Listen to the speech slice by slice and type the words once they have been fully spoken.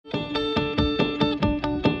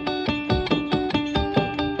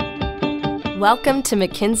Welcome to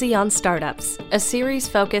McKinsey on Startups, a series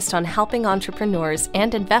focused on helping entrepreneurs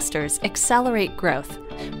and investors accelerate growth,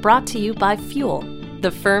 brought to you by Fuel,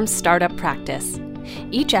 the firm's startup practice.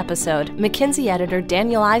 Each episode, McKinsey editor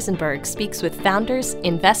Daniel Eisenberg speaks with founders,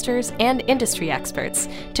 investors, and industry experts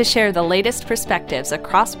to share the latest perspectives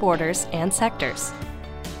across borders and sectors.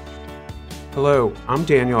 Hello, I'm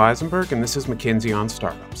Daniel Eisenberg, and this is McKinsey on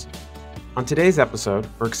Startups. On today's episode,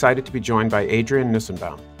 we're excited to be joined by Adrian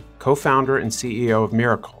Nussenbaum, co-founder and CEO of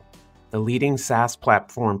Mirakl, the leading SaaS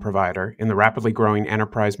platform provider in the rapidly growing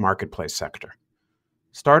enterprise marketplace sector.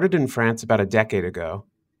 Started in France about a decade ago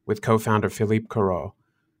with co-founder Philippe Corot,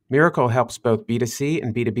 Mirakl helps both B2C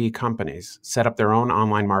and B2B companies set up their own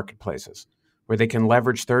online marketplaces, where they can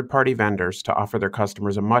leverage third-party vendors to offer their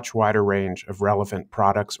customers a much wider range of relevant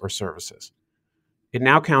products or services. It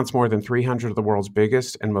now counts more than 300 of the world's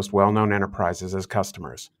biggest and most well-known enterprises as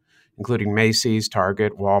customers, including Macy's,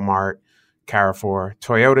 Target, Walmart, Carrefour,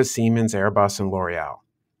 Toyota, Siemens, Airbus, and L'Oreal.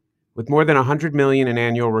 With more than $100 million in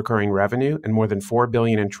annual recurring revenue and more than $4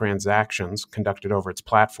 billion in transactions conducted over its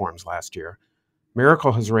platforms last year,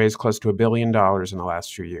 Mirakl has raised close to $1 billion in the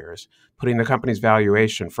last few years, putting the company's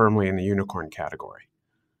valuation firmly in the unicorn category.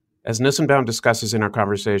 As Nussenbaum discusses in our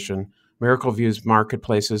conversation, Mirakl views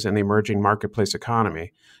marketplaces and the emerging marketplace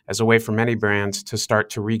economy as a way for many brands to start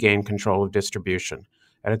to regain control of distribution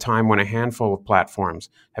at a time when a handful of platforms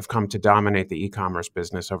have come to dominate the e-commerce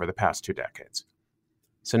business over the past 2 decades.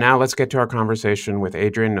 So now let's get to our conversation with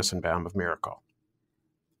Adrian Nussenbaum of Mirakl.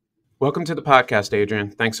 Welcome to the podcast,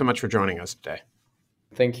 Adrian. Thanks so much for joining us today.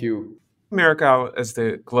 Thank you. Mirakl is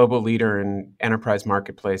the global leader in enterprise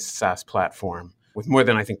marketplace SaaS platform, with more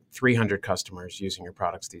than, 300 customers using your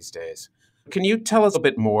products these days. Can you tell us a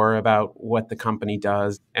bit more about what the company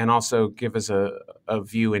does and also give us a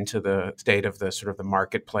view into the state of the sort of the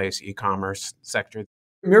marketplace e-commerce sector?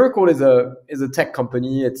 Mirakl is a tech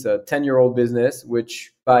company. It's a 10-year-old business,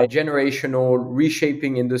 which by generational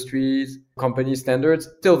reshaping industries, company standards,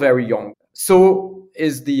 still very young. So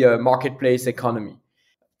is the marketplace economy.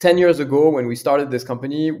 10 years ago, when we started this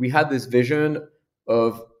company, we had this vision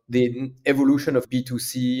of the evolution of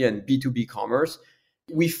B2C and B2B commerce.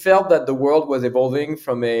 We felt that the world was evolving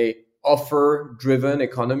from a offer-driven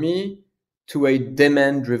economy to a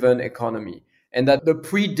demand-driven economy. And that the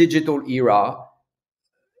pre-digital era,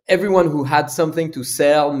 everyone who had something to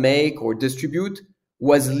sell, make, or distribute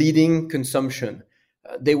was leading consumption.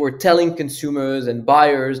 They were telling consumers and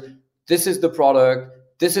buyers, this is the product,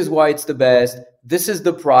 this is why it's the best, this is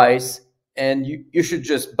the price, and you should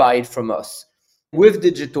just buy it from us. With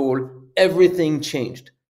digital, everything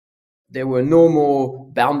changed. There were no more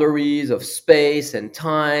boundaries of space and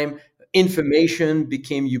time. Information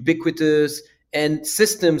became ubiquitous and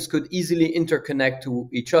systems could easily interconnect to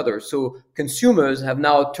each other. So consumers have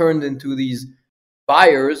now turned into these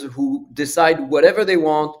buyers who decide whatever they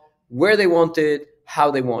want, where they want it,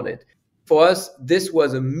 how they want it. For us, this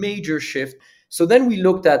was a major shift. So then we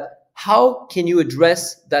looked at how can you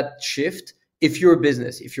address that shift if you're a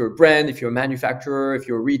business, if you're a brand, if you're a manufacturer, if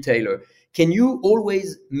you're a retailer. Can you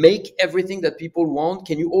always make everything that people want?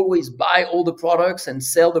 Can you always buy all the products and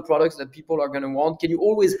sell the products that people are going to want? Can you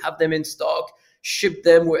always have them in stock, ship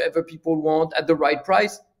them wherever people want at the right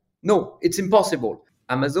price? No, it's impossible.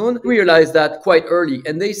 Amazon realized that quite early,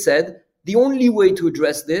 and they said the only way to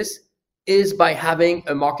address this is by having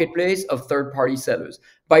a marketplace of third-party sellers,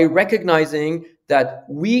 by recognizing that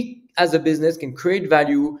we as a business can create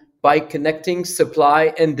value by connecting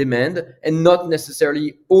supply and demand and not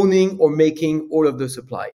necessarily owning or making all of the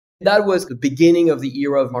supply. That was the beginning of the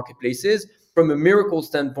era of marketplaces. From a Mirakl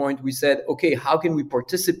standpoint, we said, okay, how can we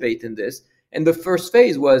participate in this? And the first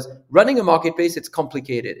phase was running a marketplace. It's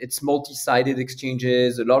complicated. It's multi-sided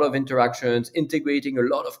exchanges, a lot of interactions, integrating a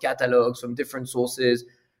lot of catalogs from different sources.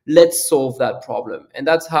 Let's solve that problem. And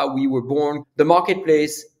that's how we were born. The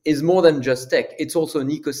marketplace is more than just tech. It's also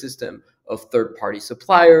an ecosystem of third-party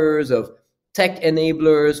suppliers, of tech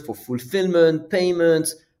enablers for fulfillment,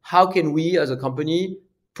 payments. How can we as a company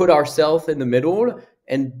put ourselves in the middle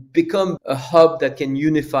and become a hub that can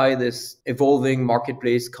unify this evolving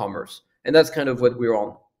marketplace commerce? And that's kind of what we're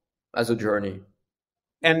on as a journey.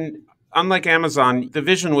 And unlike Amazon, the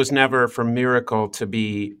vision was never for Mirakl to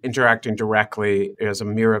be interacting directly as a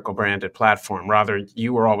Mirakl branded platform. Rather,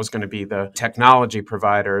 you were always going to be the technology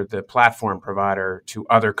provider, the platform provider to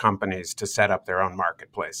other companies to set up their own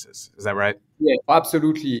marketplaces. Is that right? Yeah,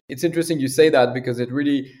 absolutely. It's interesting you say that because it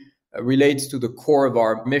really relates to the core of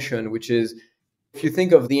our mission, which is if you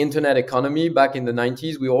think of the internet economy back in the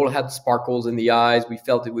 90s, we all had sparkles in the eyes. We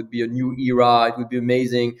felt it would be a new era. It would be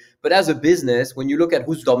amazing. But as a business, when you look at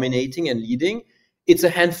who's dominating and leading, it's a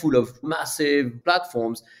handful of massive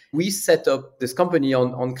platforms. We set up this company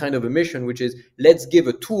on kind of a mission, which is let's give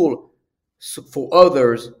a tool for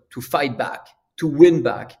others to fight back, to win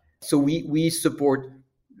back. So we support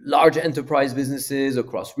large enterprise businesses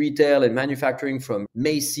across retail and manufacturing, from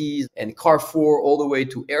Macy's and Carrefour all the way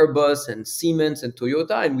to Airbus and Siemens and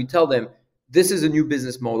Toyota. And we tell them, this is a new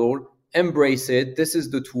business model, embrace it. This is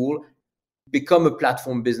the tool. Become a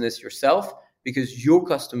platform business yourself, because your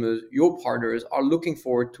customers, your partners are looking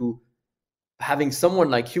forward to having someone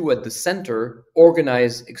like you at the center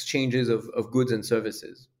organize exchanges of goods and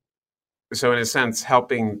services. So in a sense,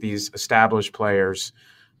 helping these established players,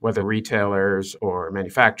 whether retailers or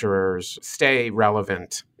manufacturers, stay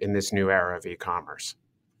relevant in this new era of e-commerce.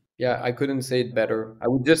 Yeah, I couldn't say it better. I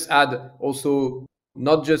would just add also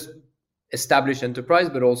not just established enterprise,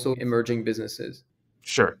 but also emerging businesses.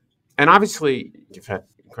 Sure. And obviously, you've had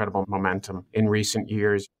incredible momentum in recent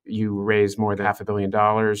years. You raised more than $500 million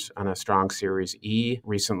on a strong Series E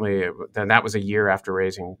recently. Then that was a year after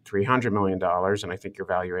raising $300 million. And I think your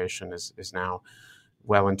valuation is now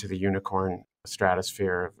well into the unicorn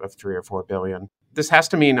stratosphere of 3 or 4 billion. This has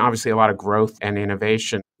to mean obviously a lot of growth and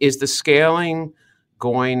innovation. Is the scaling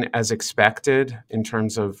going as expected in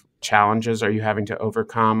terms of challenges are you having to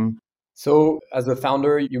overcome? So as a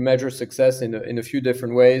founder, you measure success in a few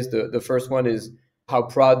different ways. The first one is how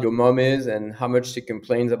proud your mom is and how much she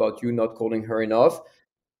complains about you not calling her enough.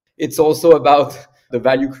 It's also about the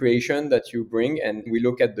value creation that you bring. And we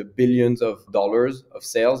look at the billions of dollars of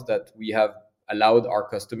sales that we have allowed our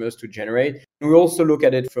customers to generate. And we also look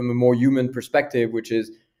at it from a more human perspective, which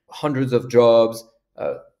is hundreds of jobs,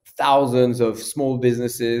 thousands of small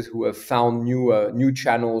businesses who have found new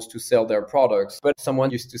channels to sell their products. But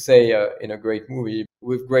someone used to say in a great movie,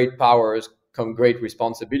 with great powers come great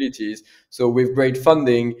responsibilities. So with great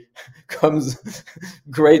funding comes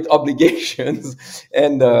great obligations,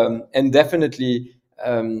 and definitely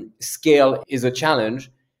scale is a challenge.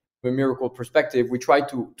 From a Mirakl perspective, we try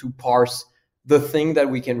to parse the thing that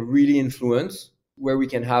we can really influence, where we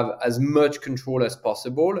can have as much control as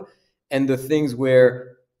possible, and the things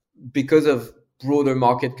where, because of broader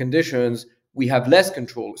market conditions, we have less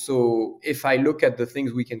control. So if I look at the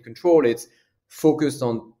things we can control, it's focused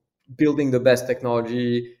on building the best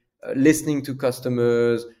technology, listening to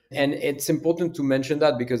customers. And it's important to mention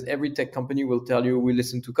that because every tech company will tell you we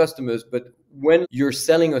listen to customers. But when you're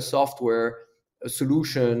selling a software, a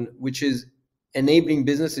solution, which is enabling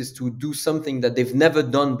businesses to do something that they've never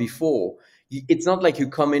done before, it's not like you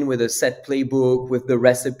come in with a set playbook with the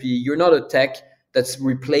recipe. You're not a tech that's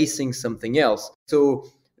replacing something else. So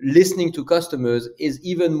listening to customers is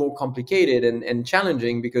even more complicated and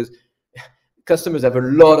challenging, because customers have a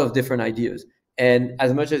lot of different ideas. And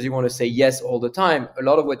as much as you want to say yes all the time, a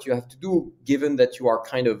lot of what you have to do, given that you are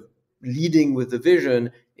kind of leading with the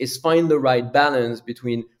vision, is find the right balance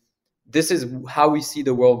between this is how we see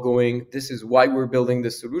the world going, this is why we're building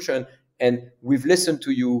this solution, and we've listened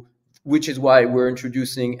to you, which is why we're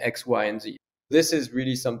introducing X, Y, and Z. This is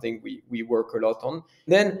really something we work a lot on.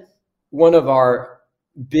 Then one of our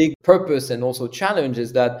big purpose and also challenge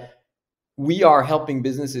is that we are helping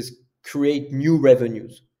businesses create new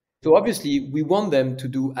revenues. So obviously we want them to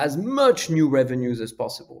do as much new revenues as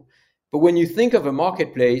possible. But when you think of a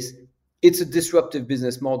marketplace, it's a disruptive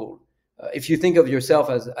business model. If you think of yourself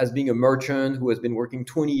as being a merchant who has been working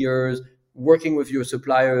 20 years, working with your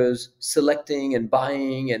suppliers, selecting and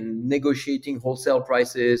buying and negotiating wholesale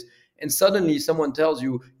prices, and suddenly someone tells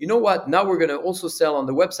you, you know what, now we're going to also sell on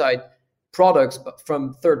the website products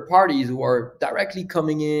from third parties who are directly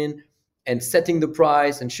coming in and setting the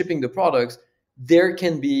price and shipping the products, there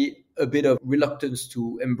can be a bit of reluctance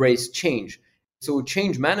to embrace change. So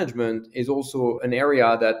change management is also an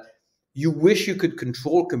area that you wish you could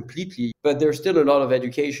control completely, but there's still a lot of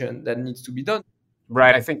education that needs to be done.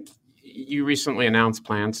 Right. I think you recently announced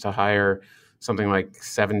plans to hire something like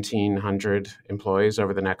 1,700 employees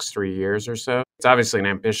over the next 3 years or so. It's obviously an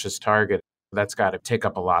ambitious target. That's got to take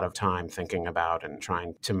up a lot of time thinking about and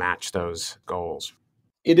trying to match those goals.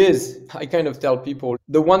 It is. I kind of tell people,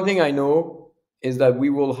 the one thing I know is that we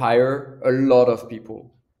will hire a lot of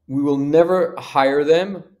people. We will never hire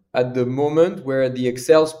them at the moment where the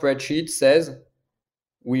Excel spreadsheet says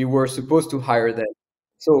we were supposed to hire them.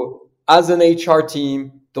 So as an HR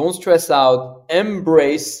team, don't stress out,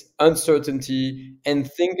 embrace uncertainty, and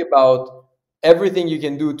think about everything you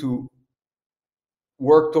can do to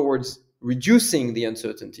work towards reducing the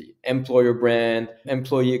uncertainty. Employer brand,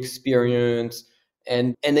 employee experience,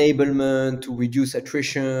 and enablement to reduce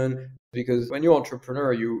attrition. Because when you're an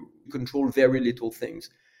entrepreneur, you control very little things.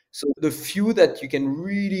 So the few that you can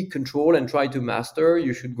really control and try to master,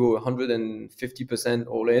 you should go 150%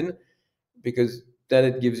 all in, because then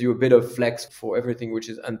it gives you a bit of flex for everything which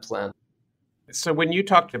is unplanned. So when you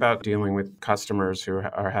talked about dealing with customers who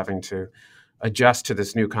are having to adjust to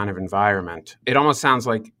this new kind of environment, it almost sounds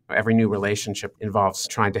like every new relationship involves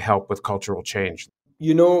trying to help with cultural change.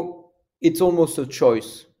 It's almost a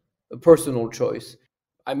choice, a personal choice.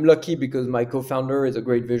 I'm lucky because my co-founder is a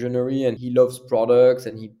great visionary and he loves products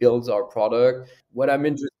and he builds our product. What I'm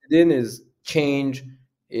interested in is change.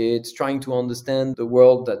 It's trying to understand the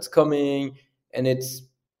world that's coming, and it's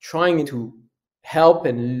trying to help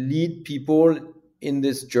and lead people in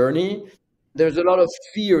this journey. There's a lot of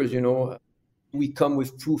fears. We come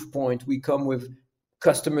with proof point, we come with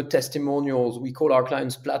customer testimonials. We call our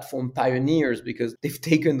clients platform pioneers because they've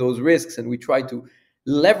taken those risks, and we try to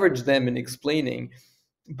leverage them in explaining.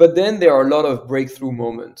 But then there are a lot of breakthrough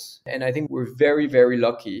moments. And I think we're very, very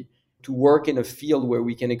lucky to work in a field where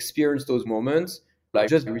we can experience those moments. I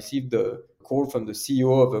just received a call from the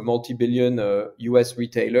CEO of a multi-billion US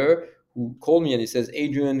retailer who called me and he says,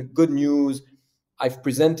 Adrian, good news. I've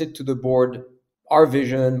presented to the board our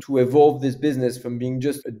vision to evolve this business from being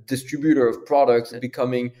just a distributor of products and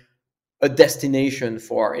becoming a destination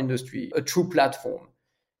for our industry, a true platform.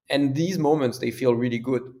 And these moments, they feel really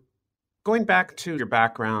good. Going back to your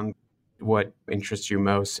background, what interests you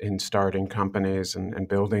most in starting companies and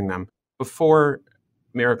building them? Before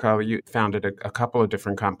Mirakl, you founded a couple of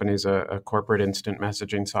different companies, a corporate instant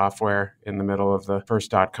messaging software in the middle of the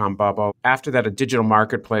first .com bubble. After that, a digital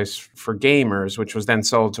marketplace for gamers, which was then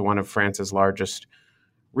sold to one of France's largest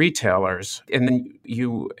retailers. And then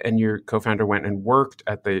you and your co-founder went and worked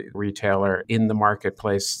at the retailer in the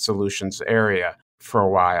marketplace solutions area for a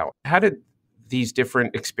while. How did these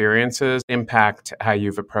different experiences impact how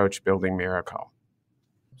you've approached building Mirakl?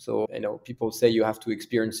 So, people say you have to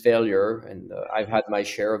experience failure, and I've had my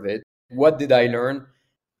share of it. What did I learn?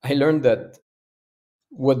 I learned that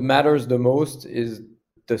what matters the most is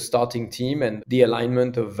the starting team and the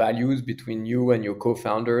alignment of values between you and your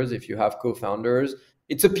co-founders. If you have co-founders,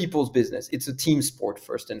 it's a people's business. It's a team sport,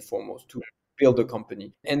 first and foremost, to build a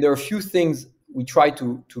company. And there are a few things we try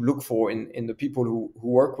to look for in the people who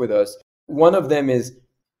work with us. One of them is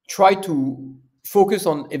try to focus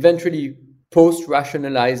on eventually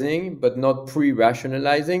post-rationalizing, but not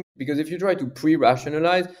pre-rationalizing. Because if you try to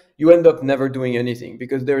pre-rationalize, you end up never doing anything,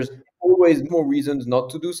 because there's always more reasons not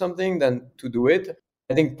to do something than to do it.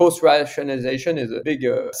 I think post-rationalization is a big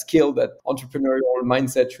skill that entrepreneurial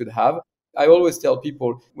mindset should have. I always tell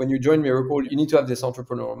people, when you join Mirakl, you need to have this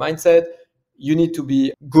entrepreneurial mindset. You need to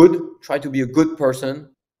be good, try to be a good person.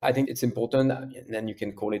 I think it's important. And then you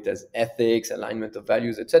can call it as ethics, alignment of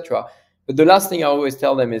values, etc. But the last thing I always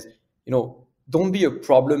tell them is, don't be a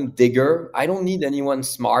problem digger. I don't need anyone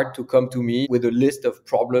smart to come to me with a list of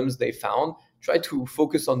problems they found. Try to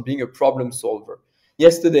focus on being a problem solver.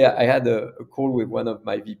 Yesterday, I had a call with one of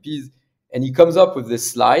my VPs, and he comes up with this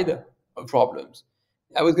slide of problems.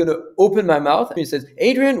 I was going to open my mouth, and he says,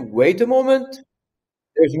 Adrian, wait a moment.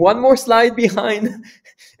 There's one more slide behind.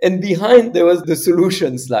 And behind, there was the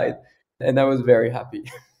solution slide. And I was very happy.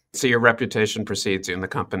 So your reputation precedes you in the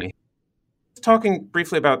company. Talking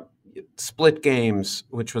briefly about Split Games,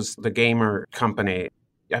 which was the gamer company.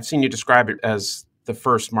 I've seen you describe it as the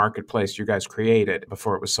first marketplace you guys created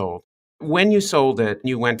before it was sold. When you sold it,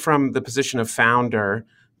 you went from the position of founder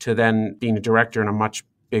to then being a director in a much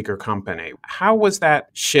bigger company. How was that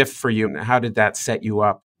shift for you? How did that set you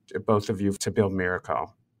up, both of you, to build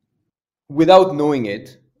Mirakl? Without knowing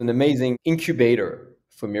it, an amazing incubator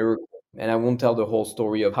for Mirakl. And I won't tell the whole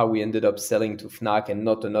story of how we ended up selling to Fnac and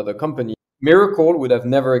not another company. Mirakl would have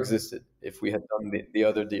never existed if we had done the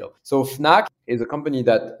other deal. So Fnac is a company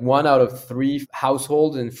that 1 out of 3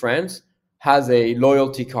 households in France has a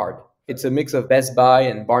loyalty card. It's a mix of Best Buy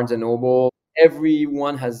and Barnes & Noble.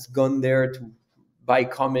 Everyone has gone there to buy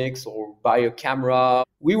comics or buy a camera.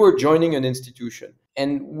 We were joining an institution,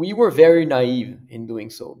 and we were very naive in doing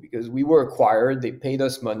so because we were acquired. They paid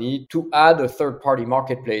us money to add a third-party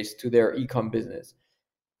marketplace to their e-com business.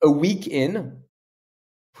 A week in,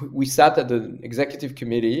 we sat at the executive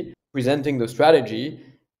committee presenting the strategy.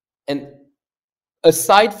 And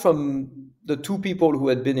aside from the 2 people who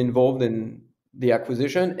had been involved in the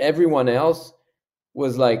acquisition, everyone else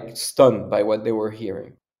was like stunned by what they were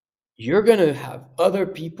hearing. You're going to have other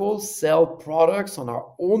people sell products on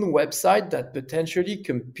our own website that potentially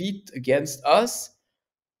compete against us?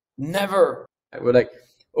 Never. We're like,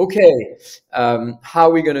 okay, how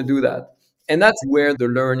are we going to do that? And that's where the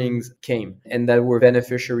learnings came, and that were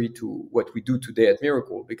beneficiary to what we do today at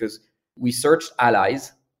Mirakl, because we searched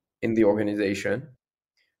allies in the organization.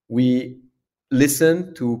 We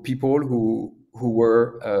listened to people who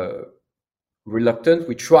were reluctant.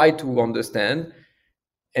 We tried to understand,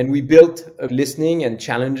 and we built a listening and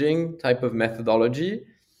challenging type of methodology.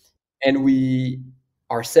 And we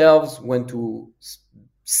ourselves went to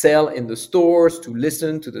sell in the stores, to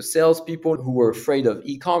listen to the salespeople who were afraid of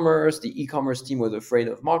e-commerce. The e-commerce team was afraid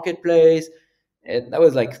of marketplace. And that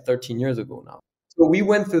was like 13 years ago now. So we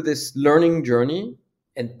went through this learning journey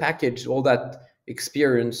and packaged all that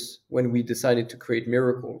experience when we decided to create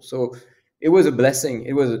Mirakl. So it was a blessing.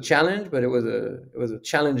 It was a challenge, but it was a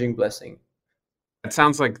challenging blessing. It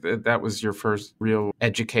sounds like that was your first real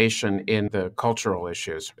education in the cultural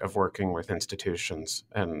issues of working with institutions.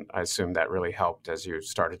 And I assume that really helped as you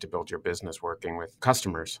started to build your business working with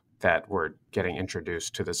customers that were getting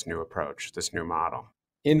introduced to this new approach, this new model.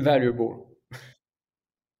 Invaluable.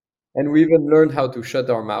 And we even learned how to shut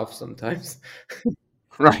our mouth sometimes.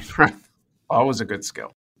 Right. Always a good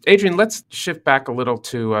skill. Adrian, let's shift back a little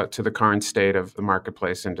to the current state of the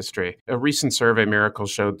marketplace industry. A recent survey, Mirakl,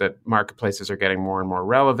 showed that marketplaces are getting more and more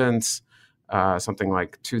relevance. Something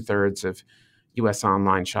like 2/3 of U.S.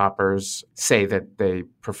 online shoppers say that they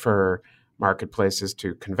prefer marketplaces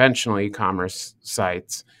to conventional e-commerce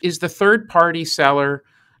sites. Is the third-party seller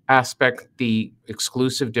aspect the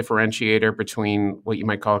exclusive differentiator between what you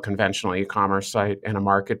might call a conventional e-commerce site and a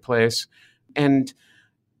marketplace? And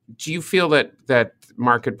do you feel that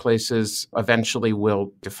marketplaces eventually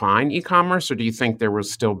will define e-commerce, or do you think there will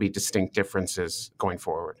still be distinct differences going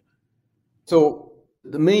forward? So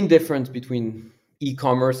the main difference between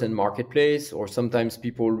e-commerce and marketplace, or sometimes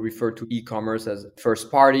people refer to e-commerce as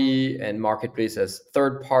first party and marketplace as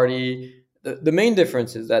third party. The main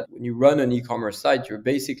difference is that when you run an e-commerce site, you're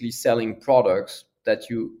basically selling products that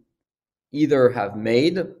you either have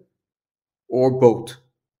made or bought.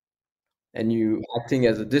 And you acting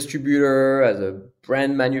as a distributor, as a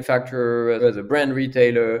brand manufacturer, as a brand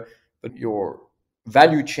retailer, but your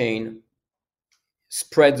value chain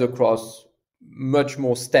spreads across much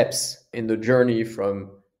more steps in the journey from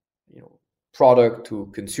product to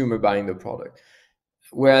consumer buying the product.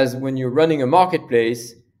 Whereas when you're running a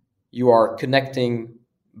marketplace, you are connecting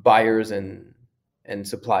buyers and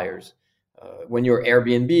suppliers. When you're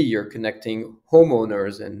Airbnb, you're connecting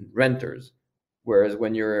homeowners and renters. Whereas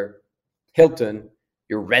when you're Hilton,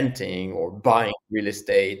 you're renting or buying real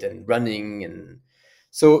estate and running. And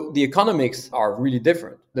so the economics are really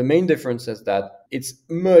different. The main difference is that it's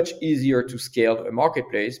much easier to scale a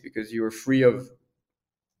marketplace because you're free of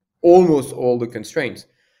almost all the constraints.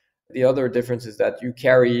 The other difference is that you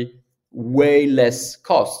carry way less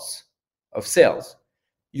costs of sales.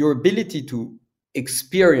 Your ability to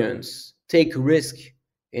experience, take risk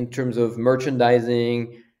in terms of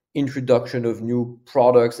merchandising, introduction of new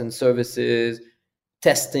products and services,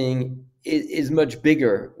 testing is much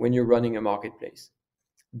bigger when you're running a marketplace.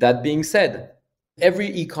 That being said, every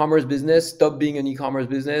e-commerce business stop being an e-commerce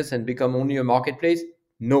business and become only a marketplace?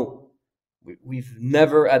 No, we've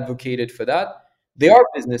never advocated for that. There are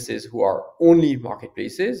businesses who are only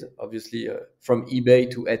marketplaces, obviously from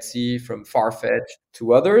eBay to Etsy, from Farfetch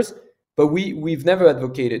to others, but we've never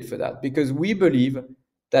advocated for that because we believe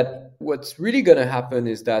that what's really going to happen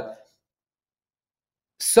is that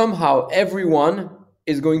somehow everyone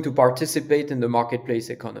is going to participate in the marketplace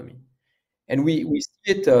economy. And we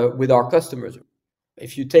see it with our customers.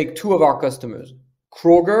 If you take two of our customers,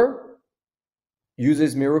 Kroger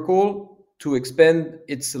uses Mirakl to expand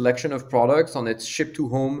its selection of products on its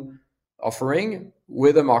ship-to-home offering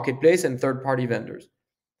with a marketplace and third-party vendors.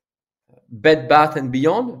 Bed Bath &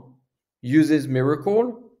 Beyond uses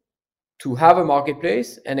Mirakl to have a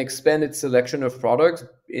marketplace and expand its selection of products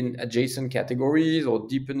in adjacent categories or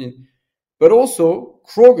deepen in. But also,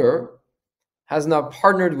 Kroger has now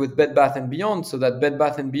partnered with Bed Bath & Beyond so that Bed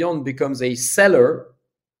Bath & Beyond becomes a seller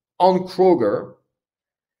on Kroger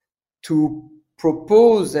to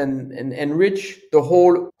propose and enrich the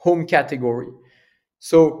whole home category.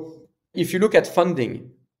 So if you look at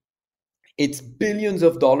funding, it's billions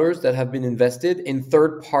of dollars that have been invested in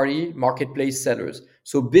third-party marketplace sellers.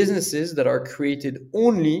 So businesses that are created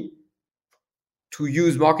only to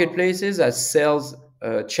use marketplaces as sales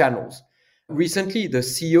channels. Recently, the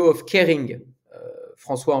CEO of Kering,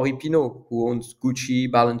 François-Henri Pinault, who owns Gucci,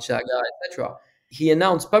 Balenciaga, etc., he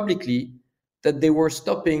announced publicly that they were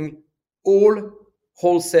stopping all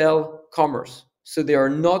wholesale commerce. So they are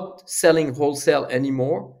not selling wholesale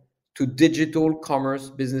anymore to digital commerce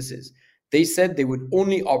businesses. They said they would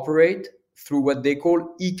only operate through what they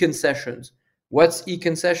call e-concessions. What's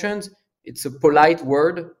e-concessions? It's a polite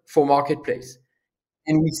word for marketplace.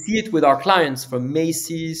 And we see it with our clients from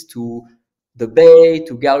Macy's to The Bay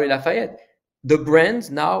to Galeries Lafayette. the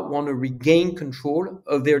brands now want to regain control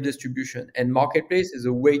of their distribution, and marketplace is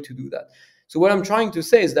a way to do that. So what I'm trying to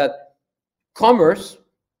say is that commerce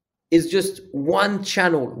is just one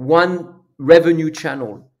channel, one revenue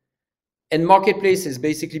channel. And marketplace is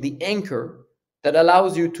basically the anchor that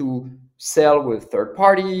allows you to sell with third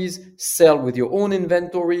parties, sell with your own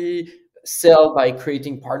inventory, sell by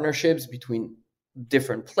creating partnerships between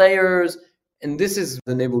different players. And this is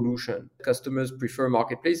an evolution. Customers prefer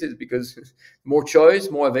marketplaces because more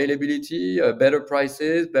choice, more availability, better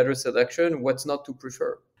prices, better selection. What's not to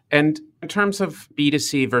prefer? And in terms of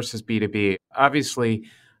B2C versus B2B, obviously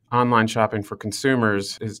online shopping for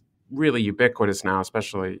consumers is really ubiquitous now,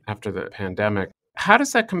 especially after the pandemic. How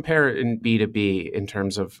does that compare in B2B in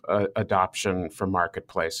terms of adoption for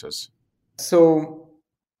marketplaces? So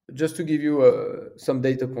just to give you some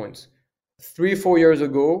data points, 3-4 years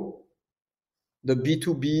ago, the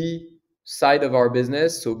B2B side of our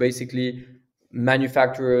business, so basically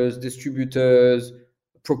manufacturers, distributors,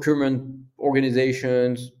 procurement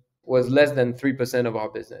organizations, was less than 3% of our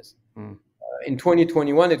business. In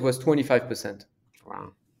 2021, it was 25%.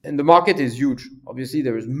 Wow. And the market is huge. Obviously,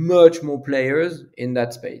 there is much more players in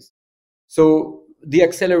that space. So the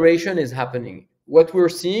acceleration is happening. What we're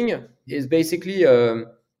seeing is basically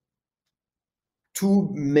two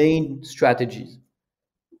main strategies.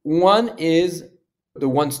 One is the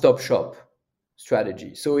one-stop shop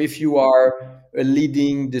strategy. So if you are a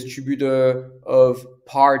leading distributor of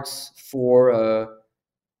parts for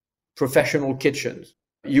professional kitchens,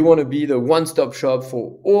 you want to be the one-stop shop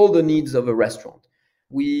for all the needs of a restaurant.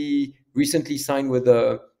 We recently signed with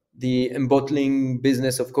the embottling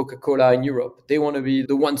business of Coca-Cola in Europe. They want to be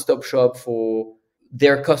the one-stop shop for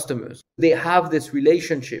their customers. They have this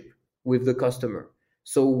relationship with the customer.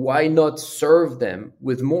 So why not serve them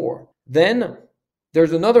with more? Then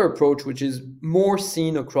there's another approach which is more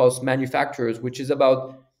seen across manufacturers, which is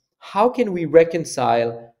about how can we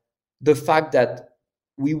reconcile the fact that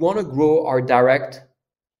we want to grow our direct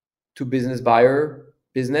to business buyer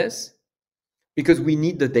business because we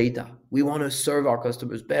need the data. We want to serve our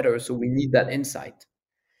customers better, so we need that insight.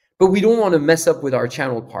 But we don't want to mess up with our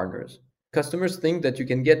channel partners. Customers think that you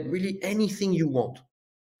can get really anything you want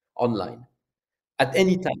online at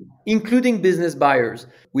any time, including business buyers.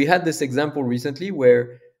 We had this example recently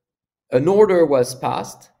where an order was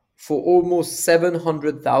passed for almost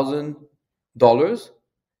 $700,000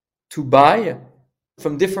 to buy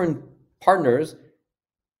from different partners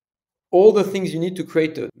all the things you need to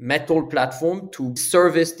create a metal platform to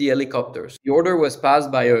service the helicopters. The order was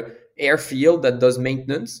passed by an airfield that does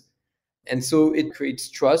maintenance. And so it creates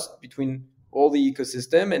trust between all the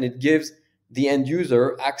ecosystem, and it gives the end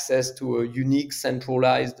user access to a unique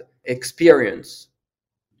centralized experience.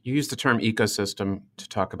 You use the term ecosystem to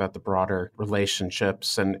talk about the broader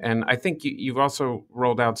relationships. And I think you've also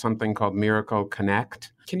rolled out something called Mirakl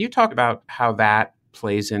Connect. Can you talk about how that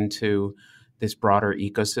plays into this broader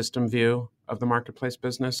ecosystem view of the marketplace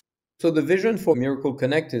business? So the vision for Mirakl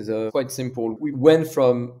Connect is quite simple. We went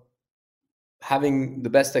from having the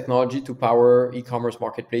best technology to power e-commerce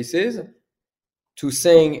marketplaces to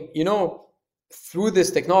saying, through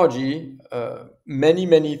this technology,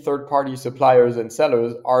 many third-party suppliers and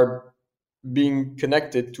sellers are being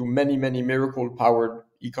connected to many Mirakl-powered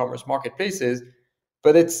e-commerce marketplaces,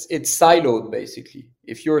 but it's siloed, basically.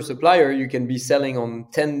 If you're a supplier, you can be selling on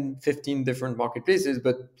 10, 15 different marketplaces,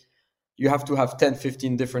 but you have to have 10,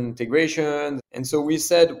 15 different integrations. And so we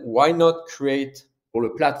said, why not create a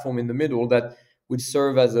platform in the middle that would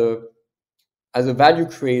serve as a value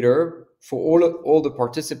creator for all the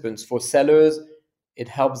participants. For sellers, it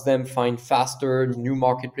helps them find faster new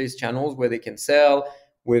marketplace channels where they can sell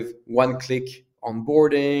with one-click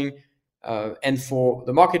onboarding. And for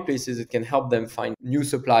the marketplaces, it can help them find new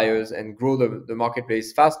suppliers and grow the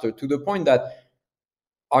marketplace faster, to the point that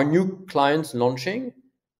our new clients launching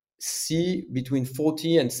see between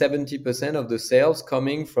 40 and 70% of the sales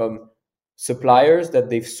coming from suppliers that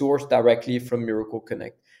they've sourced directly from Mirakl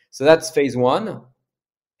Connect. So that's phase one.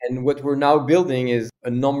 And what we're now building is a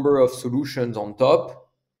number of solutions on top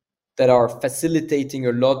that are facilitating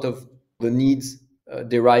a lot of the needs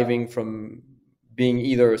deriving from being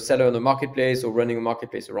either a seller on a marketplace or running a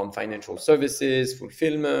marketplace around financial services,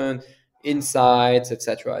 fulfillment, insights,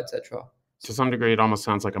 etc., etc. To some degree, it almost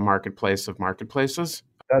sounds like a marketplace of marketplaces.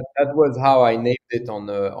 That was how I named it on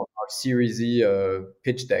our Series E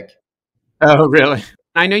pitch deck. Oh, really?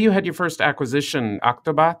 I know you had your first acquisition,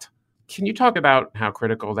 Octobot. Can you talk about how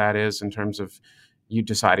critical that is in terms of you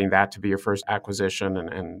deciding that to be your first acquisition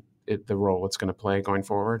and the role it's going to play going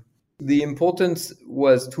forward? The importance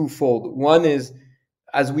was twofold. One is,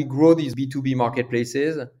 as we grow these B2B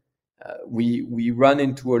marketplaces, We run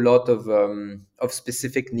into a lot of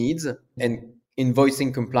specific needs, and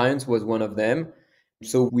invoicing compliance was one of them.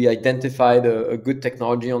 So we identified a good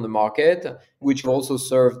technology on the market, which also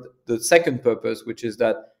served the second purpose, which is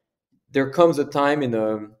that there comes a time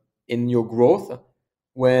in your growth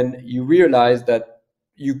when you realize that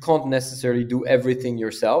you can't necessarily do everything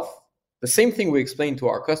yourself. The same thing we explain to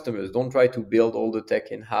our customers: don't try to build all the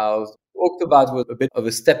tech in-house. Octobot was a bit of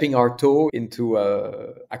a stepping our toe into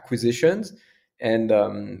acquisitions. And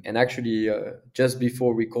actually, just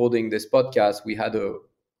before recording this podcast, we had a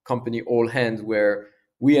company all hands where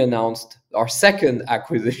we announced our second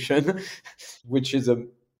acquisition, which is a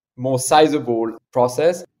more sizable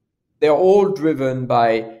process. They're all driven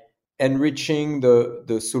by enriching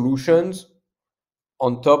the solutions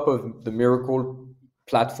on top of the Miracle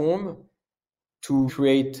platform to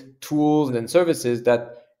create tools and services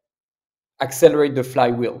that accelerate the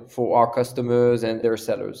flywheel for our customers and their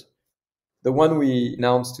sellers. The one we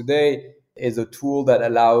announced today is a tool that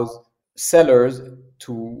allows sellers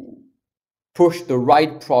to push the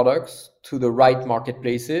right products to the right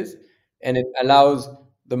marketplaces, and it allows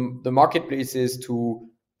the marketplaces to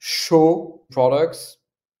show products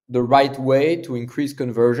the right way to increase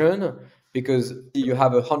conversion, because you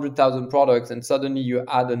have 100,000 products and suddenly you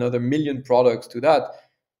add another 1,000,000 products to that.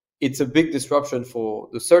 It's a big disruption for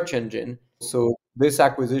the search engine. So this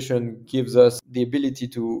acquisition gives us the ability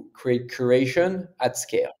to create curation at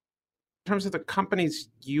scale. In terms of the companies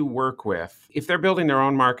you work with, if they're building their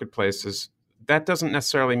own marketplaces, that doesn't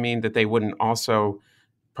necessarily mean that they wouldn't also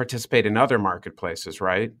participate in other marketplaces,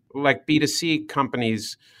 right? Like B2C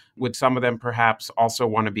companies, would some of them perhaps also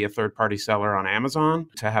want to be a third-party seller on Amazon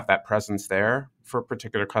to have that presence there for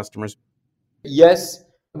particular customers? Yes,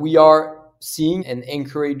 we are seeing and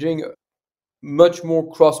encouraging much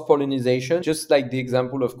more cross-pollination, just like the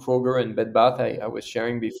example of Kroger and Bed Bath I was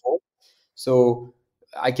sharing before. So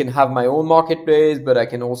I can have my own marketplace, but I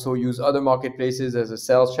can also use other marketplaces as a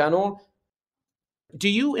sales channel. Do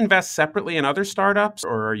you invest separately in other startups,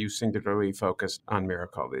 or are you singularly focused on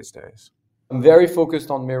Miracle these days? I'm very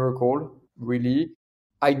focused on Miracle, really.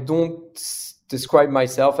 I don't describe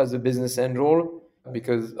myself as a business angel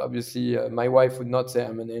because obviously my wife would not say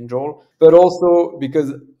I'm an angel, but also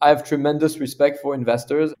because I have tremendous respect for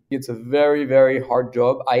investors. It's a very, very hard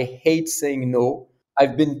job. I hate saying no.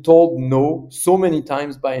 I've been told no so many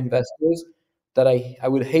times by investors that I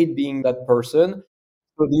would hate being that person.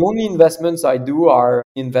 So the only investments I do are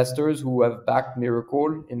investors who have backed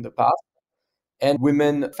Miracle in the past and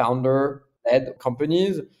women founder-led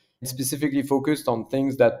companies, specifically focused on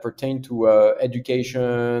things that pertain to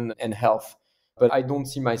education and health. But I don't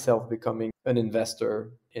see myself becoming an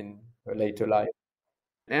investor in a later life.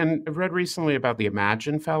 And I read recently about the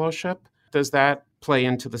Imagine Fellowship. Does that play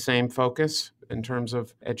into the same focus in terms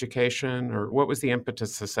of education, or what was the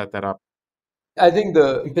impetus to set that up? I think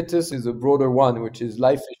the impetus is a broader one, which is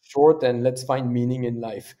life is short and let's find meaning in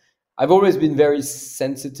life. I've always been very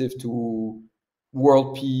sensitive to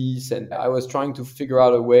world peace, and I was trying to figure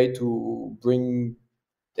out a way to bring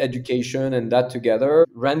education and that together.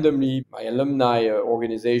 Randomly, my alumni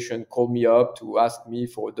organization called me up to ask me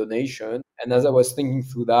for a donation. And as I was thinking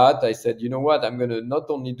through that, I said, you know what, I'm going to not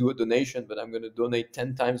only do a donation, but I'm going to donate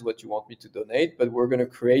 10 times what you want me to donate. But we're going to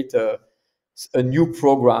create a new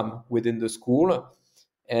program within the school.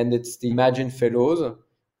 And it's the Imagine Fellows,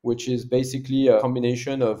 which is basically a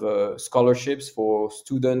combination of scholarships for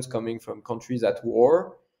students coming from countries at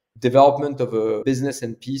war, development of a business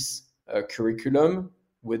and peace curriculum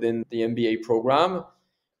within the MBA program,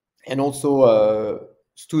 and also a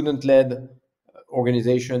student-led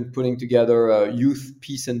organization putting together a youth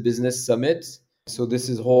peace and business summit. So this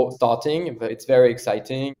is all starting, but it's very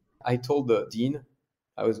exciting. I told the dean,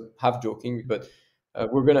 I was half joking, but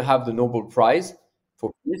we're going to have the Nobel Prize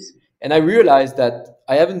for peace. And I realized that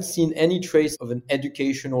I haven't seen any trace of an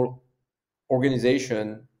educational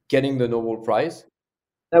organization getting the Nobel Prize.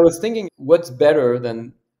 I was thinking, what's better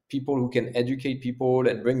than people who can educate people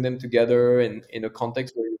and bring them together in a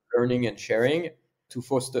context where you're learning and sharing to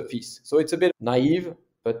foster peace. So it's a bit naive,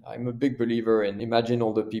 but I'm a big believer in imagine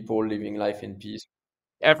all the people living life in peace.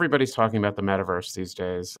 Everybody's talking about the metaverse these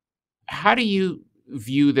days. How do you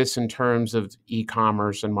view this in terms of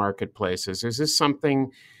e-commerce and marketplaces? Is this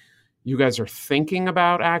something you guys are thinking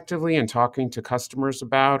about actively and talking to customers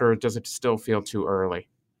about, or does it still feel too early?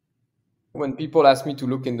 When people ask me to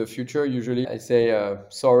look in the future, usually I say,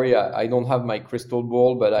 sorry, I don't have my crystal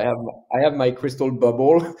ball, but I have my crystal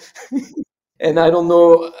bubble. And I don't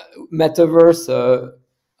know metaverse,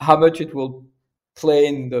 how much it will play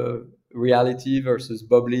in the reality versus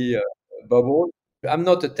bubbly bubble. I'm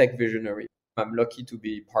not a tech visionary. I'm lucky to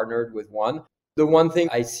be partnered with one. The one thing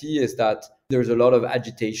I see is that there's a lot of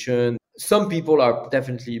agitation. Some people are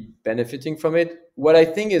definitely benefiting from it. What I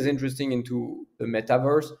think is interesting into the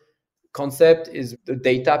metaverse concept is the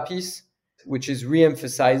data piece, which is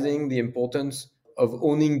re-emphasizing the importance of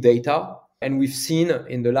owning data. And we've seen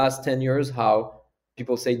in the last 10 years how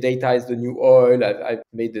people say data is the new oil. I've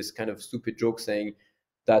made this kind of stupid joke saying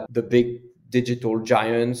that the big digital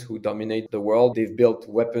giants who dominate the world, they've built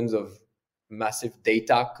weapons of massive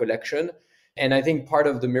data collection. And I think part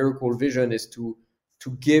of the Mirakl vision is to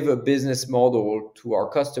give a business model to our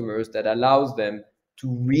customers that allows them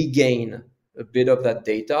to regain a bit of that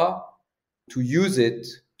data, to use it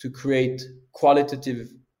to create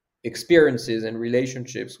qualitative experiences and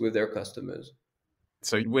relationships with their customers.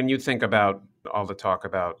 So when you think about all the talk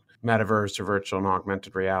about metaverse or virtual and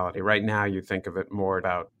augmented reality, right now you think of it more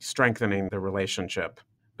about strengthening the relationship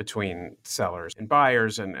between sellers and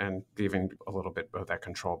buyers and giving a little bit of that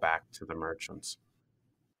control back to the merchants.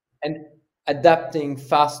 And adapting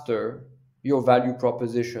faster your value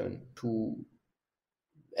proposition to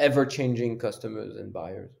ever-changing customers and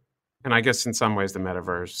buyers. And I guess in some ways the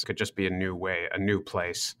metaverse could just be a new way, a new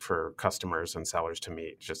place for customers and sellers to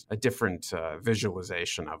meet, just a different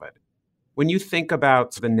visualization of it. When you think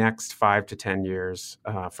about the next 5 to 10 years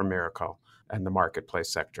for Mirakl and the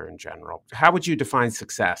marketplace sector in general, how would you define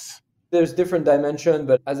success? There's different dimensions,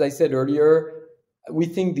 but as I said earlier, we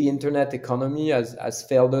think the internet economy has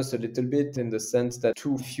failed us a little bit in the sense that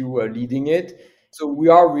too few are leading it. So we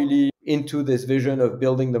are really into this vision of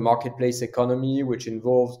building the marketplace economy, which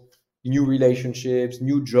involves new relationships,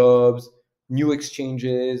 new jobs, new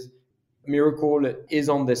exchanges. Mirakl is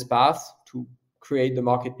on this path to create the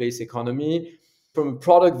marketplace economy. From a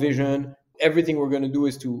product vision, everything we're going to do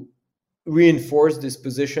is to reinforce this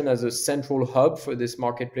position as a central hub for this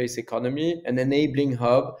marketplace economy, an enabling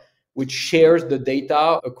hub which shares the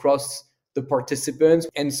data across the participants.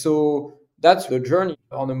 And so that's the journey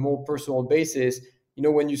on a more personal basis. You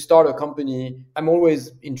know, when you start a company, I'm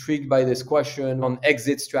always intrigued by this question on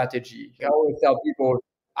exit strategy. I always tell people,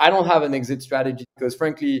 I don't have an exit strategy because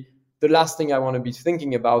frankly, the last thing I want to be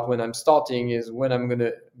thinking about when I'm starting is when I'm going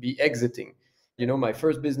to be exiting. You know, my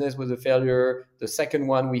first business was a failure. The second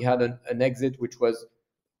one, we had an exit, which was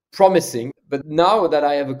promising. But now that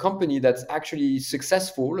I have a company that's actually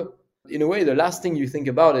successful, in a way, the last thing you think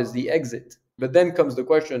about is the exit. But then comes the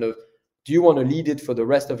question of, do you want to lead it for the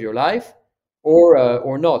rest of your life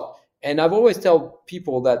or not? And I've always tell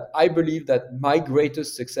people that I believe that my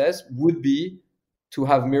greatest success would be to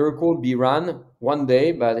have Mirakl be run one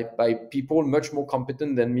day by people much more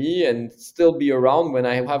competent than me and still be around when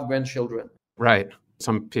I have grandchildren. Right.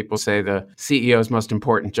 Some people say the CEO's most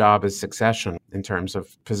important job is succession in terms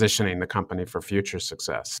of positioning the company for future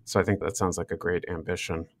success. So I think that sounds like a great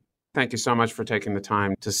ambition. Thank you so much for taking the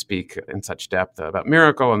time to speak in such depth about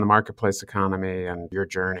Mirakl and the marketplace economy and your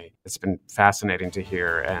journey. It's been fascinating to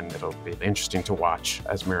hear, and it'll be interesting to watch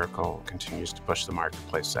as Mirakl continues to push the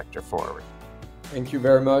marketplace sector forward. Thank you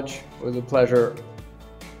very much. It was a pleasure.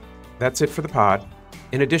 That's it for the pod.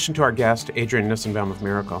 In addition to our guest, Adrian Nissenbaum of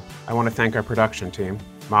Mirakl, I want to thank our production team,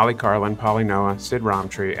 Molly Carlin, Polly Noah, Sid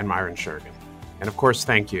Romtree, and Myron Shergan. And of course,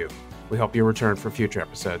 thank you. We hope you return for future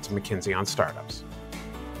episodes of McKinsey on Startups.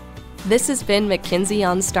 This has been McKinsey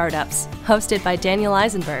on Startups, hosted by Daniel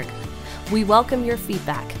Eisenberg. We welcome your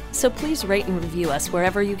feedback, so please rate and review us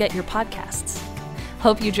wherever you get your podcasts.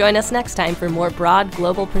 Hope you join us next time for more broad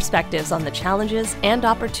global perspectives on the challenges and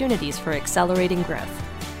opportunities for accelerating growth.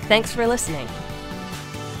 Thanks for listening.